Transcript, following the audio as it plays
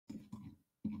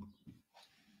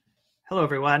Hello,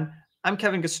 everyone. I'm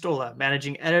Kevin Gosztola,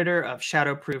 managing editor of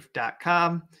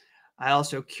shadowproof.com. I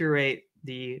also curate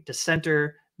the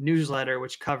Dissenter newsletter,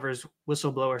 which covers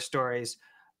whistleblower stories.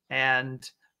 And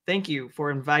thank you for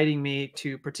inviting me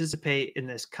to participate in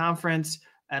this conference,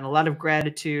 and a lot of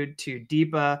gratitude to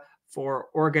Deepa for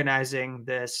organizing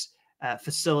this,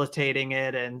 facilitating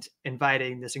it, and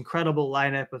inviting this incredible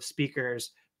lineup of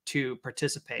speakers to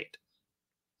participate.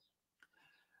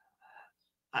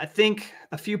 I think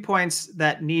a few points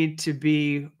that need to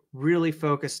be really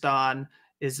focused on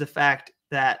is the fact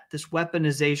that this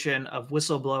weaponization of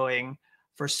whistleblowing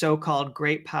for so-called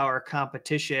great power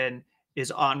competition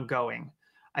is ongoing.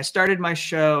 I started my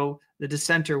show, The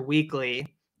Dissenter Weekly,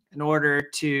 in order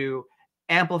to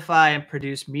amplify and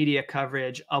produce media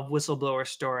coverage of whistleblower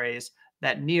stories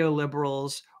that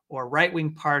neoliberals or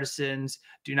right-wing partisans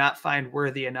do not find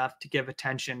worthy enough to give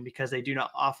attention because they do not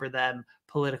offer them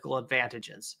political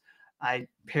advantages. I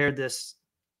paired this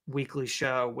weekly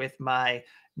show with my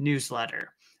newsletter,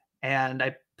 and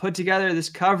I put together this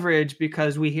coverage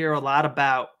because we hear a lot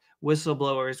about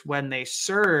whistleblowers when they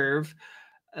serve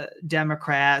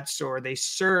Democrats or they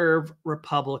serve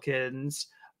Republicans,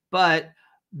 but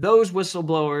those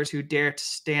whistleblowers who dare to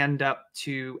stand up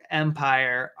to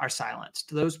empire are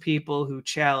silenced. Those people who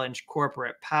challenge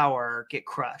corporate power get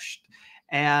crushed.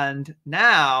 And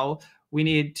now we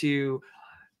need to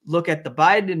look at the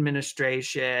Biden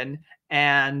administration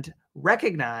and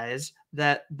recognize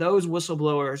that those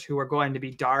whistleblowers who are going to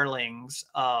be darlings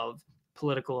of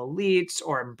political elites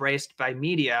or embraced by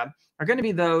media are going to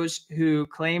be those who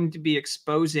claim to be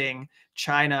exposing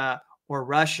China or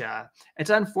Russia. It's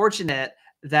unfortunate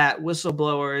that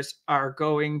whistleblowers are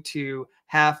going to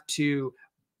have to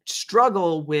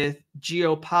struggle with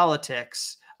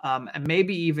geopolitics, and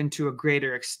maybe even to a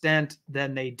greater extent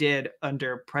than they did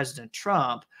under President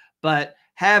Trump. But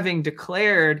having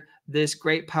declared this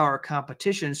great power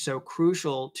competition so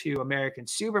crucial to American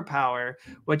superpower,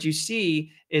 what you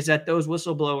see is that those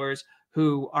whistleblowers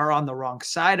who are on the wrong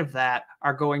side of that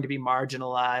are going to be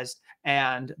marginalized,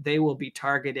 and they will be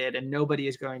targeted, and nobody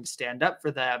is going to stand up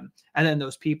for them. And then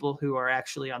those people who are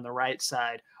actually on the right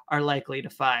side are likely to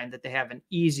find that they have an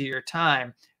easier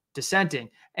time dissenting.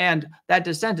 And that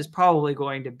dissent is probably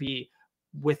going to be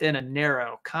within a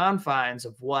narrow confines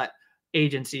of what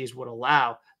agencies would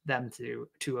allow them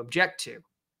to object to.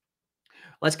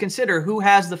 Let's consider who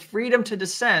has the freedom to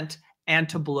dissent and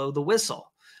to blow the whistle.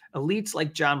 Elites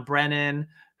like John Brennan,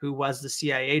 who was the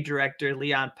CIA director,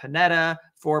 Leon Panetta,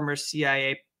 former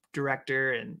CIA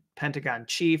director and Pentagon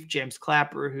chief, James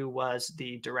Clapper, who was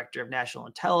the director of national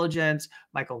intelligence,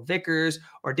 Michael Vickers,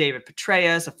 or David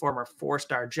Petraeus, a former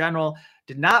four-star general,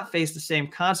 did not face the same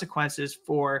consequences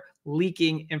for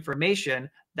leaking information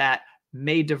that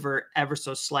may divert ever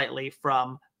so slightly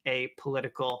from a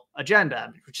political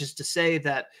agenda, which is to say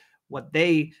that what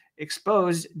they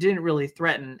exposed didn't really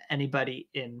threaten anybody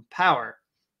in power.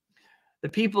 The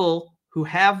people who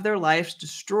have their lives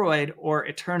destroyed or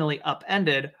eternally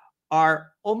upended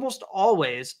are almost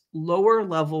always lower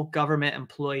level government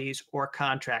employees or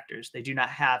contractors. They do not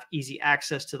have easy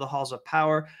access to the halls of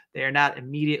power. They are not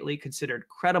immediately considered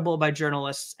credible by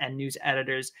journalists and news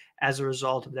editors as a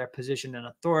result of their position and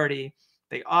authority.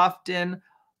 They often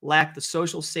lack the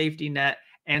social safety net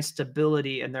and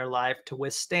stability in their life to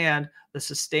withstand the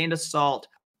sustained assault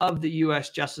of the U.S.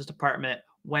 Justice Department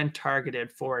when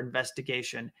targeted for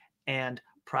investigation and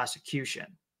prosecution.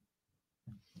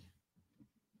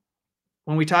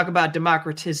 When we talk about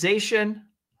democratization,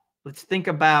 let's think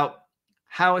about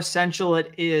how essential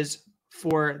it is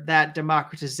for that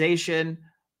democratization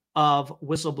of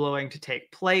whistleblowing to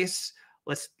take place.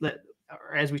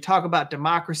 As we talk about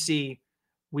democracy,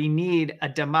 we need a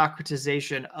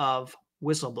democratization of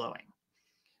whistleblowing.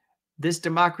 This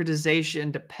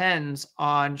democratization depends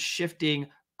on shifting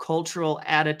cultural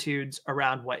attitudes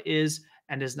around what is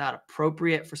and is not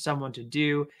appropriate for someone to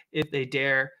do if they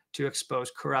dare to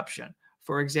expose corruption.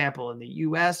 For example, in the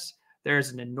US, there is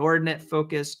an inordinate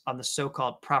focus on the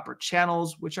so-called proper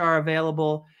channels which are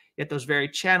available, yet those very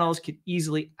channels could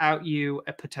easily out you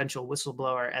a potential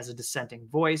whistleblower as a dissenting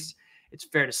voice. It's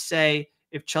fair to say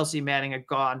if Chelsea Manning had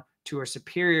gone to her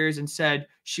superiors and said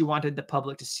she wanted the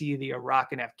public to see the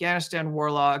Iraq and Afghanistan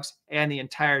war logs and the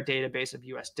entire database of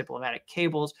US diplomatic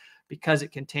cables because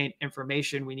it contained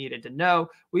information we needed to know,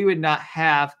 we would not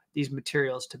have these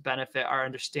materials to benefit our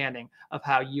understanding of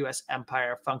how US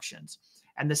empire functions.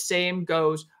 And the same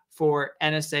goes for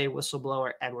NSA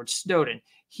whistleblower Edward Snowden.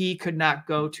 He could not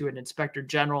go to an inspector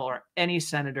general or any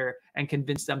senator and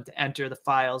convince them to enter the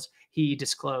files he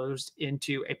disclosed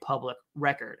into a public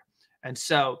record. And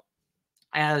so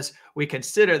as we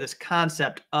consider this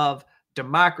concept of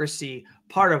democracy.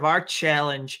 Part of our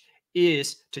challenge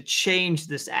is to change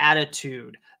this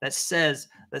attitude that says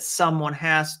that someone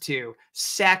has to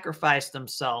sacrifice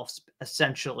themselves,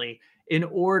 essentially, in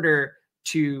order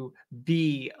to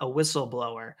be a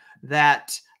whistleblower,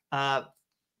 that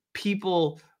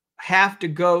people have to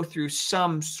go through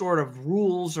some sort of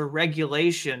rules or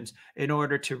regulations in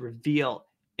order to reveal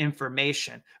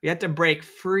information. We have to break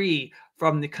free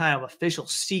from the kind of official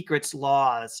secrets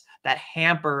laws that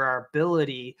hamper our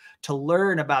ability to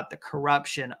learn about the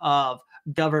corruption of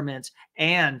governments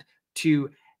and to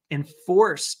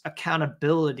enforce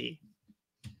accountability.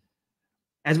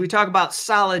 As we talk about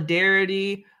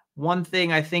solidarity, one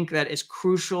thing I think that is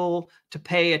crucial to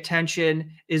pay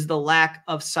attention is the lack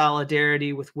of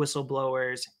solidarity with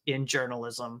whistleblowers in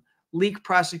journalism. Leak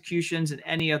prosecutions and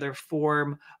any other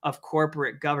form of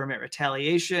corporate government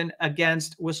retaliation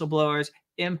against whistleblowers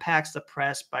impacts the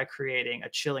press by creating a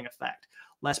chilling effect.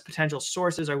 Less potential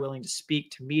sources are willing to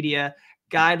speak to media.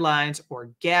 Guidelines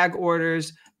or gag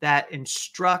orders that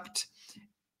instruct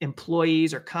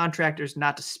employees or contractors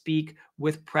not to speak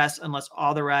with press unless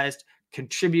authorized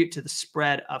contribute to the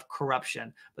spread of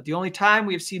corruption. But the only time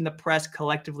we have seen the press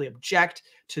collectively object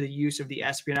to the use of the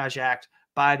Espionage Act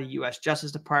by the U.S.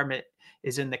 Justice Department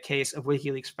is in the case of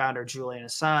WikiLeaks founder Julian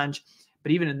Assange.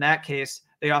 But even in that case,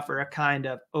 they offer a kind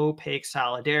of opaque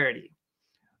solidarity.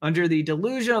 Under the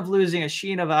delusion of losing a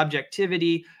sheen of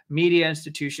objectivity, media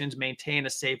institutions maintain a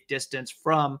safe distance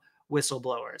from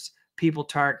whistleblowers, people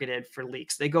targeted for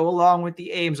leaks. They go along with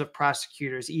the aims of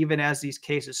prosecutors, even as these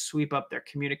cases sweep up their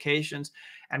communications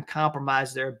and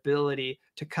compromise their ability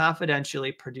to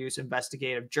confidentially produce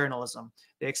investigative journalism.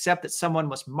 They accept that someone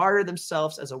must martyr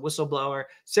themselves as a whistleblower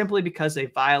simply because they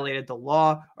violated the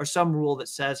law or some rule that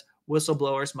says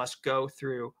whistleblowers must go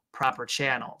through proper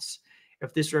channels.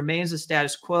 If this remains the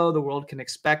status quo, the world can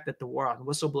expect that the war on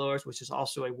whistleblowers, which is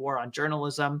also a war on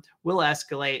journalism, will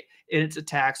escalate in its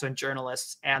attacks on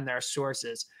journalists and their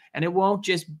sources. And it won't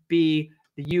just be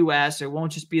the US, it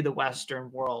won't just be the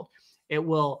Western world. It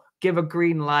will give a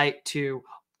green light to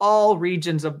all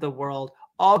regions of the world,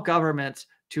 all governments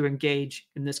to engage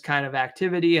in this kind of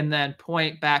activity and then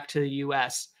point back to the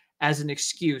US as an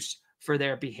excuse for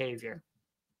their behavior.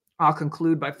 I'll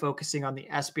conclude by focusing on the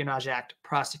Espionage Act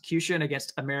prosecution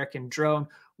against American drone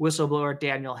whistleblower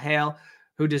Daniel Hale,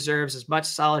 who deserves as much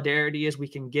solidarity as we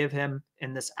can give him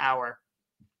in this hour.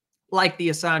 Like the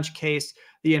Assange case,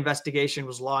 the investigation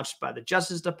was launched by the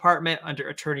Justice Department under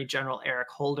Attorney General Eric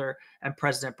Holder and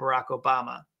President Barack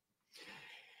Obama.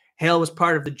 Hale was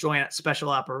part of the Joint Special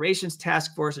Operations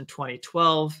Task Force in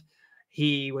 2012.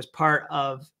 He was part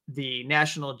of the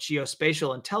National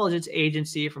Geospatial Intelligence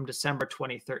Agency from December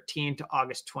 2013 to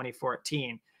August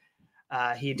 2014.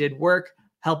 He did work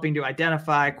helping to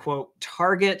identify, quote,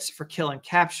 targets for kill and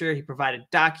capture. He provided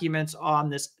documents on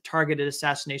this targeted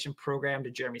assassination program to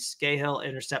Jeremy Scahill,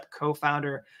 Intercept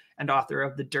co-founder and author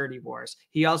of The Dirty Wars.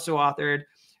 He also authored,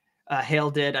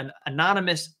 Hale did, an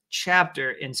anonymous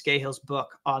chapter in Scahill's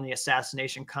book on the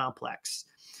assassination complex.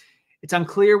 It's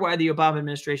unclear why the Obama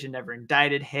administration never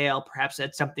indicted Hale. Perhaps it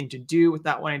had something to do with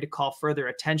not wanting to call further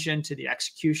attention to the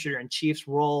executioner-in-chief's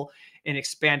role in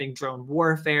expanding drone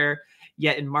warfare.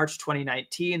 Yet in March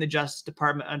 2019, the Justice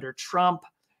Department under Trump,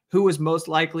 who was most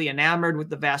likely enamored with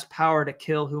the vast power to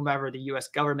kill whomever the U.S.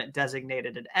 government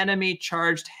designated an enemy,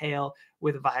 charged Hale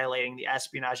with violating the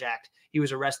Espionage Act. He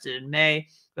was arrested in May.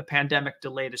 The pandemic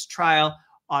delayed his trial.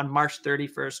 On March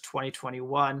 31st,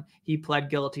 2021, he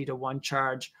pled guilty to one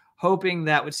charge, hoping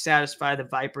that would satisfy the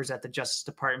vipers at the Justice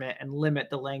Department and limit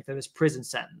the length of his prison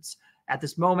sentence. At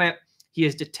this moment, he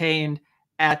is detained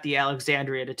at the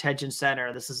Alexandria Detention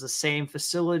Center. This is the same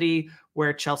facility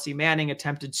where Chelsea Manning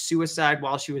attempted suicide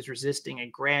while she was resisting a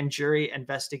grand jury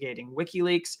investigating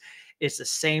WikiLeaks. It's the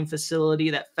same facility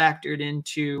that factored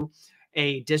into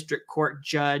a district court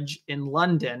judge in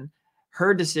London,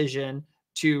 her decision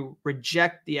to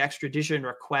reject the extradition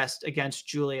request against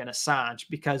Julian Assange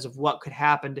because of what could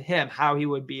happen to him, how he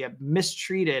would be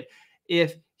mistreated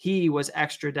if he was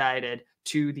extradited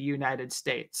to the United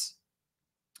States.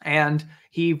 And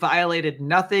he violated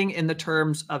nothing in the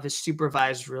terms of his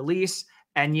supervised release,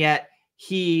 and yet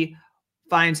he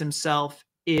finds himself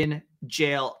in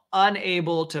jail,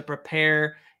 unable to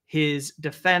prepare his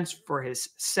defense for his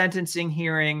sentencing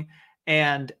hearing,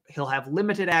 and he'll have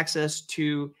limited access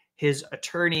to his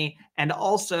attorney. And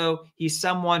also, he's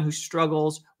someone who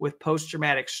struggles with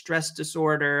post-traumatic stress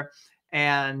disorder,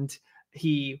 and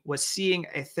he was seeing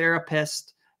a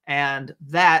therapist, and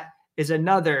that is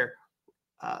another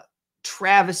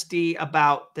travesty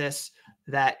about this,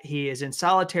 that he is in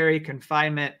solitary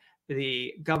confinement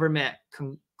the government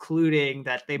concluding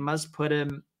that they must put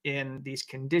him in these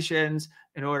conditions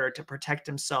in order to protect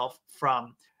himself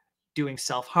from doing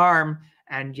self-harm.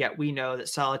 And yet we know that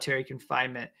solitary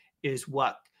confinement is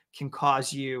what can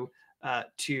cause you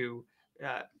to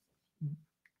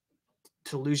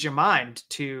lose your mind,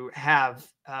 to have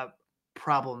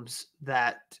problems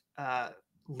that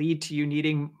lead to you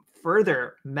needing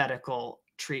further medical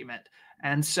treatment.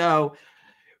 And so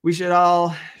we should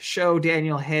all show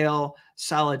Daniel Hale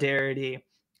solidarity.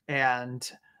 And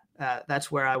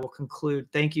that's where I will conclude.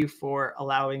 Thank you for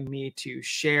allowing me to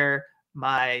share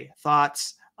my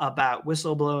thoughts about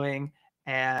whistleblowing,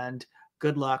 and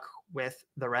good luck with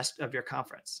the rest of your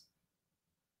conference.